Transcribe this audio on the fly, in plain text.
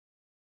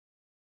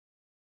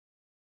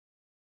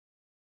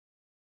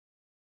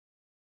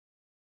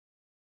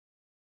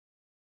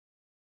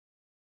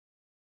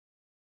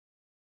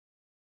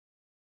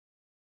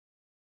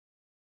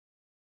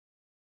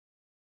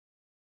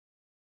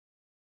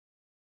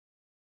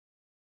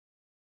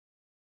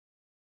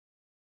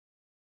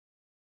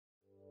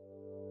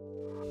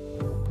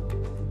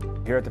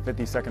Here at the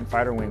 52nd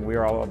Fighter Wing, we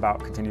are all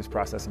about continuous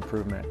process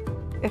improvement.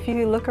 If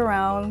you look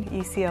around,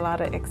 you see a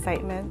lot of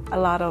excitement, a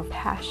lot of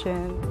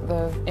passion.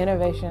 The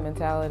innovation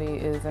mentality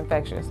is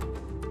infectious.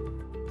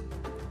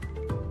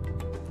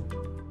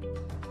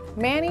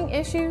 Manning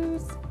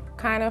issues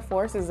kind of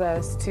forces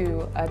us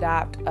to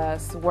adopt a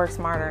work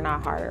smarter,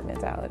 not harder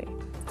mentality.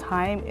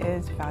 Time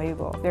is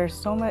valuable. There's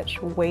so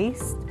much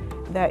waste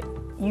that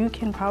you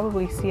can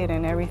probably see it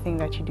in everything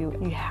that you do.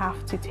 You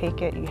have to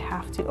take it, you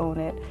have to own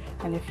it,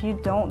 and if you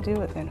don't do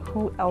it, then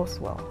who else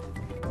will?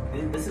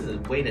 This is a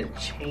way to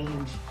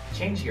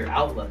change your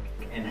outlook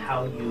and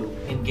how you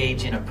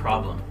engage in a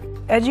problem.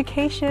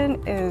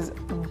 Education is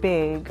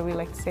big. We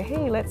like to say,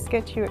 hey, let's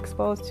get you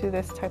exposed to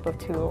this type of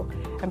tool,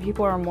 and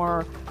people are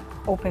more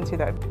open to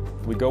that.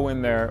 We go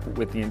in there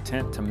with the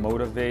intent to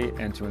motivate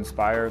and to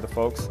inspire the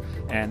folks,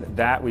 and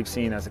that we've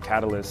seen as a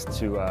catalyst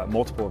to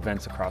multiple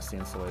events across the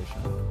installation.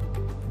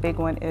 Big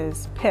one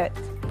is PIT,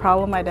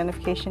 problem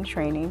identification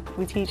training.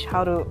 We teach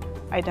how to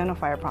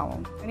identify a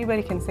problem.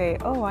 Anybody can say,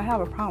 oh, I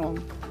have a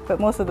problem, but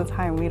most of the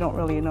time we don't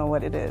really know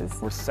what it is.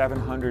 We're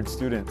 700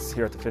 students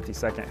here at the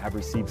 52nd have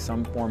received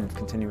some form of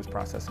continuous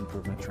process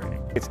improvement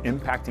training. It's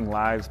impacting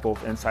lives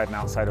both inside and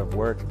outside of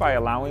work by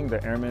allowing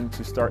the airmen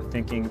to start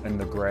thinking in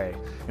the gray.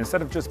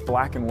 Instead of just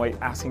black and white,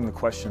 asking the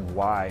question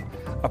why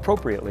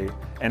appropriately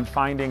and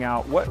finding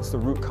out what's the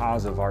root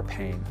cause of our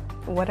pain.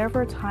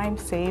 Whatever time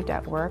saved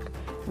at work,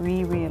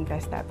 we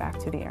reinvest that back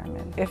to the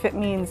airmen. If it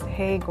means,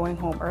 hey, going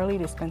home early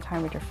to spend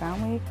time with your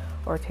family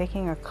or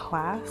taking a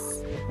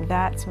class,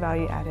 that's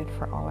value added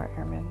for all our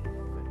airmen.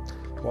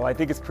 Well, I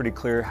think it's pretty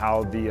clear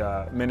how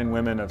the men and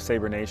women of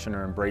Sabre Nation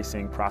are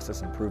embracing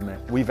process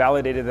improvement. We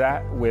validated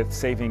that with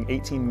saving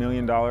 $18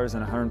 million and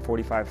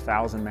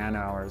 145,000 man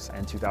hours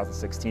in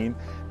 2016,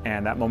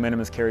 and that momentum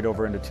is carried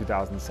over into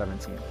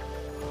 2017.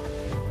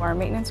 Our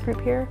maintenance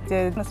group here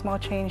did a small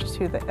change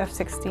to the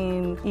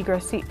F-16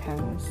 egress seat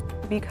pins.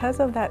 Because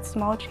of that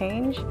small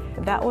change,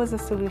 that was a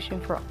solution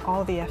for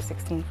all the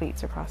F-16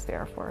 fleets across the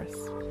Air Force.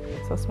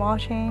 So small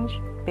change,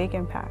 big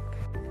impact.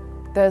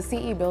 The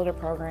CE Builder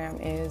program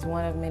is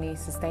one of many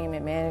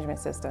sustainment management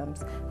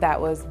systems that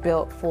was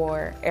built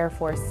for Air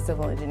Force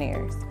civil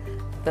engineers.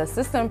 The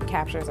system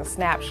captures a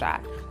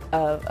snapshot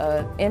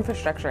of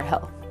infrastructure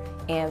health,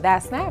 and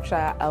that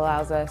snapshot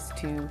allows us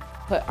to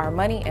put our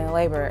money and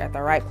labor at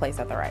the right place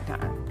at the right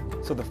time.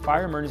 So the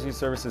Fire Emergency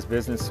Services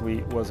Business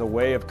Suite was a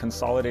way of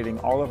consolidating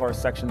all of our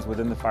sections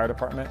within the fire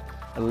department,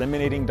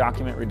 eliminating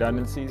document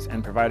redundancies,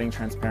 and providing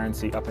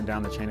transparency up and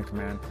down the chain of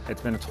command.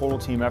 It's been a total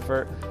team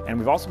effort, and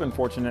we've also been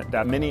fortunate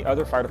that many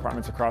other fire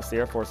departments across the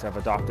Air Force have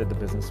adopted the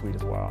Business Suite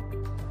as well.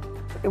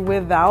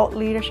 Without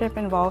leadership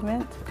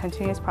involvement,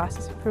 continuous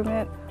process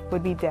improvement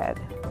would be dead.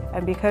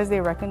 And because they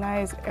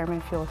recognize,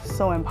 airmen feel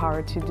so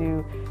empowered to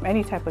do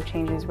any type of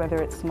changes, whether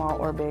it's small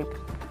or big.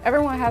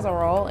 Everyone has a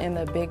role in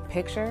the big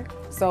picture,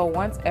 so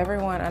once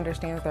everyone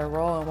understands their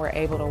role and we're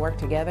able to work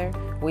together,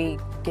 we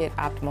get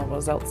optimal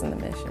results in the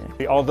mission.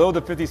 Although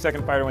the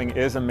 52nd Fighter Wing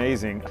is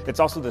amazing, it's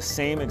also the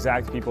same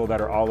exact people that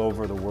are all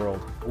over the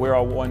world. We're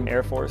all one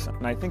Air Force,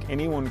 and I think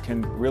anyone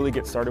can really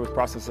get started with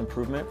process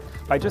improvement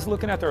by just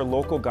looking at their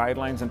local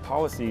guidelines and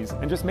policies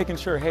and just making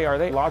sure, hey, are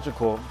they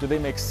logical? Do they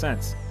make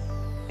sense?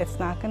 It's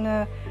not going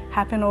to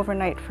happen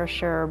overnight for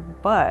sure,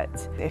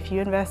 but if you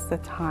invest the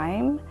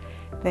time,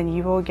 then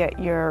you will get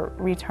your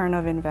return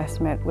of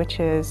investment, which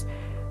is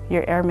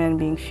your airmen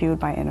being fueled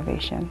by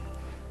innovation.